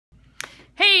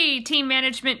Hey, team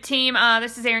management team.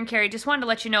 This is Erin Carey. Just wanted to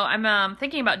let you know I'm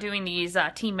thinking about doing these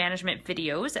team management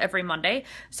videos every Monday.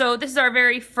 So this is our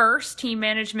very first team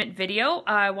management video.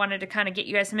 I wanted to kind of get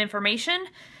you guys some information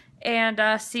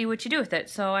and see what you do with it.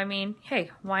 So, I mean, hey,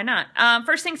 why not?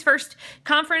 First things first,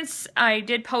 conference, I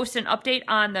did post an update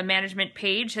on the management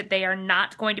page that they are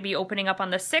not going to be opening up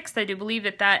on the 6th. I do believe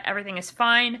that everything is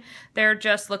fine. They're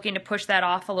just looking to push that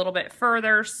off a little bit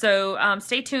further. So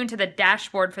stay tuned to the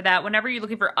dashboard for that. Whenever you're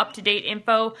looking for up-to-date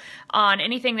info on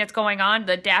anything that's going on,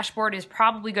 the dashboard is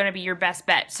probably going to be your best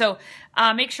bet. So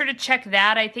make sure to check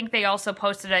that. I think they also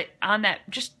posted it on that.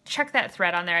 Just check that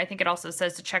thread on there. I think it also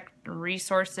says to check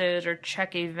resources or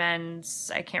check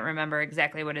events. I can't remember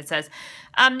exactly what it says.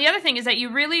 The other thing is that you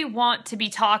really want to be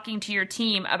talking to your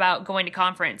team about going to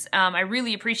conference. I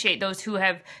really appreciate those who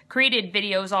have created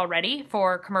videos already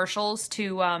for commercials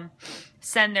to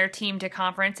send their team to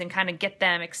conference and kind of get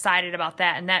them excited about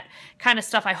that. And that kind of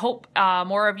stuff I hope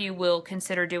more of you will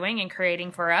consider doing and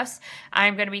creating for us.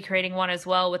 I'm going to be creating one as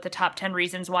well with the top 10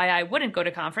 reasons why I wouldn't go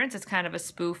to conference. It's kind of a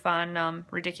spoof on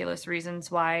ridiculous reasons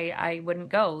why I wouldn't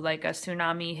go. Like a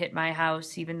tsunami hit my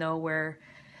house even though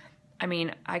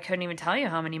I couldn't even tell you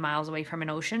how many miles away from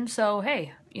an ocean. So,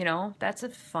 hey, you know, that's a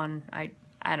fun, I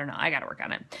don't know. I got to work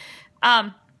on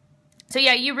it. So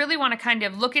yeah, you really want to kind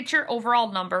of look at your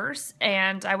overall numbers,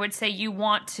 and I would say you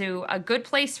want to, a good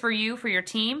place for you, for your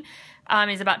team,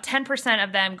 is about 10%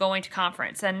 of them going to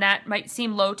conference. And that might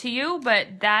seem low to you, but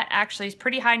that actually is a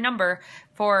pretty high number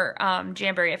for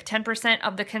Jamboree. If 10%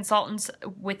 of the consultants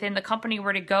within the company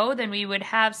were to go, then we would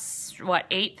have, what,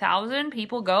 8,000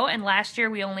 people go, and last year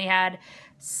we only had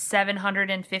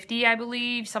 750, I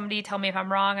believe. Somebody tell me if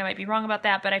I'm wrong. I might be wrong about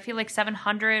that, but I feel like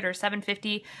 700 or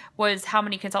 750 was how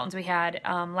many consultants we had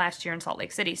last year in Salt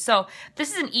Lake City. So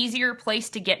this is an easier place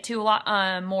to get to. A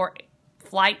lot more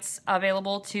flights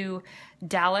available to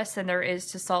Dallas than there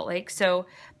is to Salt Lake. So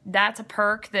that's a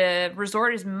perk. The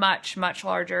resort is much, much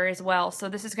larger as well. So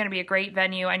this is going to be a great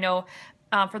venue. I know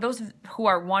for those who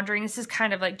are wondering, this is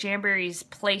kind of like Jamboree's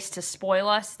place to spoil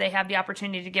us. They have the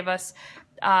opportunity to give us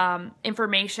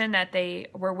information that they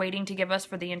were waiting to give us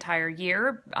for the entire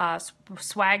year,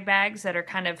 swag bags that are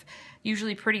kind of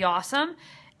usually pretty awesome,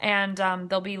 and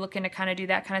they'll be looking to kind of do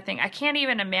that kind of thing. I can't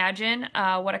even imagine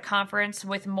what a conference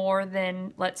with more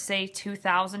than, let's say,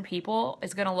 2,000 people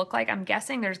is going to look like. I'm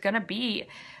guessing there's going to be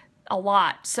a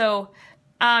lot. So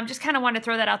just kind of want to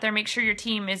throw that out there. Make sure your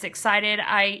team is excited.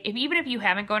 Even if you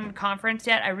haven't gone to a conference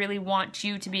yet, I really want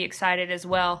you to be excited as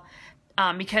well.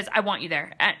 Because I want you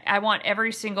there. I want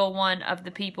every single one of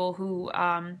the people who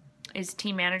is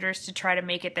team managers to try to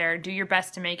make it there. Do your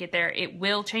best to make it there. It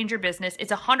will change your business.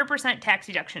 It's 100% tax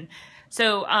deduction.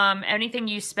 So anything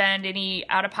you spend, any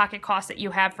out-of-pocket costs that you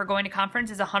have for going to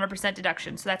conference is 100%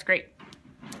 deduction. So that's great.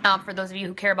 For those of you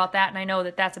who care about that, and I know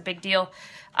that that's a big deal.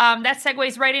 That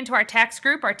segues right into our tax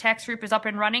group. Our tax group is up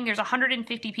and running. There's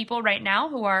 150 people right now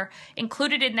who are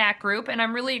included in that group, and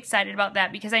I'm really excited about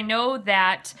that because I know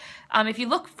that if you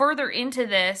look further into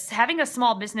this, having a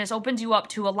small business opens you up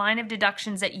to a line of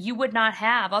deductions that you would not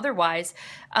have otherwise.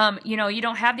 You know, you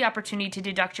don't have the opportunity to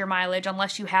deduct your mileage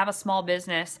unless you have a small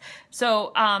business.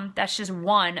 So that's just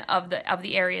one of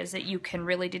the areas that you can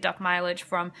really deduct mileage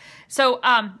from. So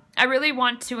I really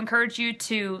want to encourage you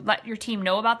to let your team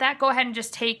know about that. Go ahead and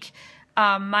just take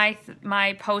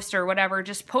my post or whatever,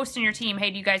 just post in your team,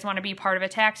 hey, do you guys want to be part of a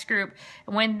tax group?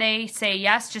 And when they say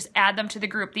yes, just add them to the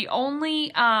group. The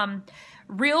only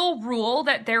real rule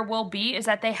that there will be is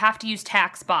that they have to use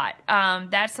TaxBot.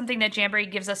 That's something that Jamboree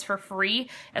gives us for free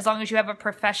as long as you have a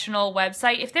professional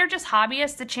website. If they're just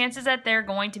hobbyists, the chances that they're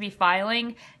going to be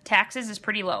filing taxes is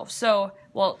pretty low. So,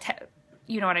 well,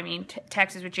 you know what I mean,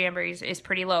 taxes with Jamboree is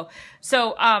pretty low.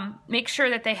 So make sure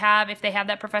that they have, if they have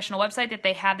that professional website, that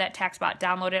they have that TaxBot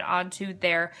downloaded onto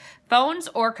their phones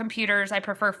or computers. I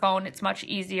prefer phone. It's much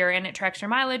easier and it tracks your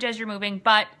mileage as you're moving,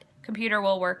 but computer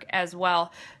will work as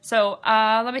well. So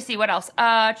let me see what else.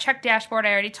 Check dashboard,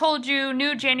 I already told you.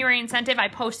 New January incentive I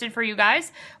posted for you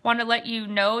guys. Want to let you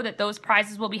know that those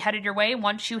prizes will be headed your way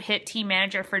once you hit Team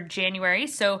Manager for January.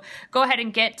 So go ahead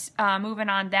and get moving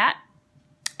on that.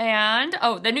 And,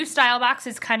 oh, the new style box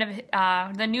is kind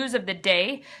of the news of the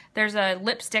day. There's a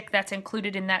lipstick that's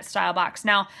included in that style box.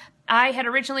 Now, I had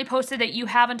originally posted that you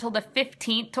have until the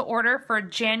 15th to order for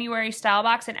January style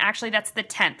box, and actually that's the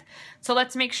 10th. So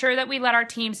let's make sure that we let our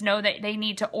teams know that they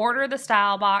need to order the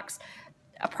style box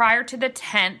prior to the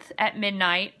 10th at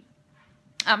midnight.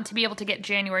 to be able to get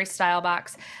January Style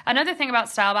Box. Another thing about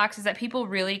Style Box is that people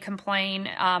really complain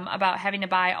about having to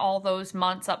buy all those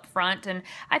months up front. And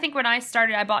I think when I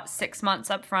started, I bought 6 months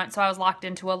up front, so I was locked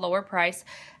into a lower price.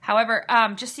 However,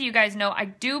 just so you guys know, I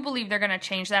do believe they're going to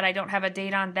change that. I don't have a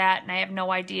date on that, and I have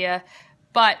no idea.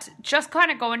 But just kind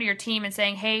of going to your team and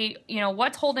saying, hey, you know,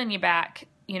 what's holding you back?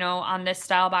 You know, on this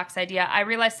Style Box idea. I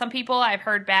realize some people I've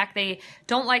heard back, they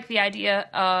don't like the idea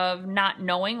of not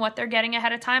knowing what they're getting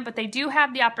ahead of time, but they do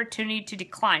have the opportunity to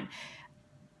decline.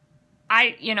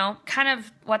 You know, kind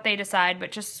of what they decide,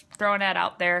 but just throwing that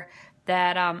out there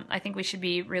that I think we should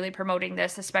be really promoting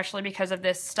this, especially because of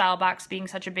this Style Box being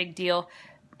such a big deal.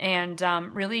 And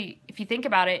really, if you think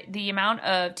about it, the amount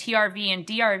of TRV and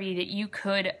DRV that you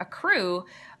could accrue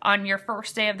on your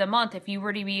first day of the month if you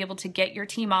were to be able to get your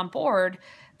team on board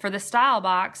for the Style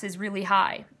Box is really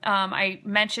high. I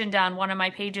mentioned on one of my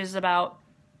pages about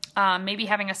maybe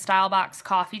having a Style Box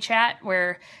coffee chat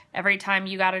where every time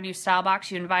you got a new Style Box,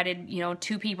 you invited, you know,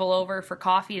 2 people over for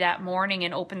coffee that morning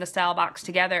and opened the Style Box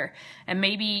together. And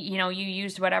maybe, you know, you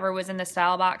used whatever was in the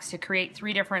Style Box to create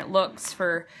 3 different looks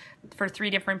for 3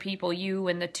 different people, you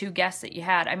and the 2 guests that you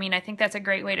had. I mean, I think that's a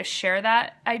great way to share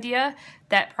that idea,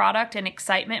 that product and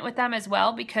excitement with them as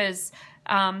well, because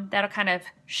that'll kind of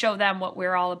show them what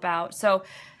we're all about. So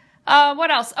what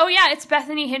else? Oh yeah, it's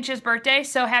Bethany Hinch's birthday,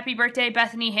 so happy birthday,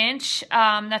 Bethany Hinch.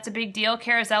 That's a big deal.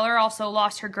 Kara Zeller also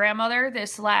lost her grandmother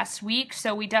this last week,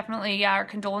 so we definitely, our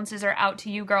condolences are out to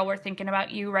you, girl. We're thinking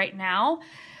about you right now.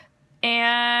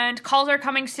 And calls are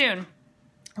coming soon.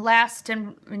 Last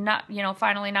and not, you know,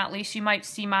 finally not least, you might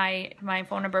see my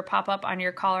phone number pop up on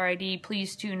your caller ID.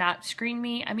 Please do not screen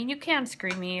me. I mean, you can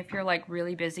screen me if you're like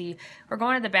really busy or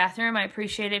going to the bathroom. I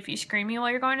appreciate it if you screen me while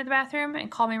you're going to the bathroom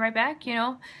and call me right back, you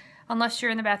know, unless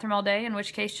you're in the bathroom all day, in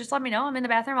which case just let me know I'm in the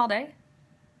bathroom all day.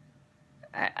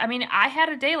 I mean, I had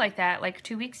a day like that like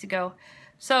 2 weeks ago.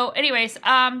 So anyways,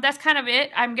 that's kind of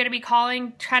it. I'm going to be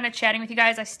calling, kind of chatting with you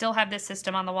guys. I still have this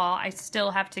system on the wall. I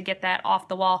still have to get that off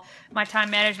the wall. My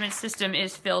time management system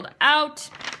is filled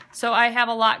out. So I have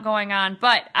a lot going on,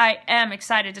 but I am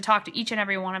excited to talk to each and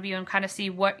every one of you and kind of see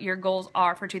what your goals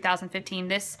are for 2015.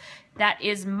 That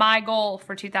is my goal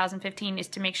for 2015, is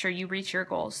to make sure you reach your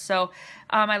goals. So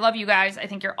I love you guys. I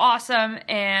think you're awesome,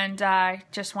 and I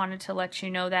just wanted to let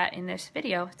you know that in this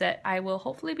video that I will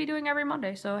hopefully be doing every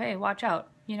Monday. So hey, watch out.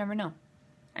 You never know.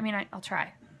 I mean, I'll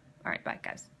try. All right, bye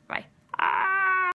guys. Bye.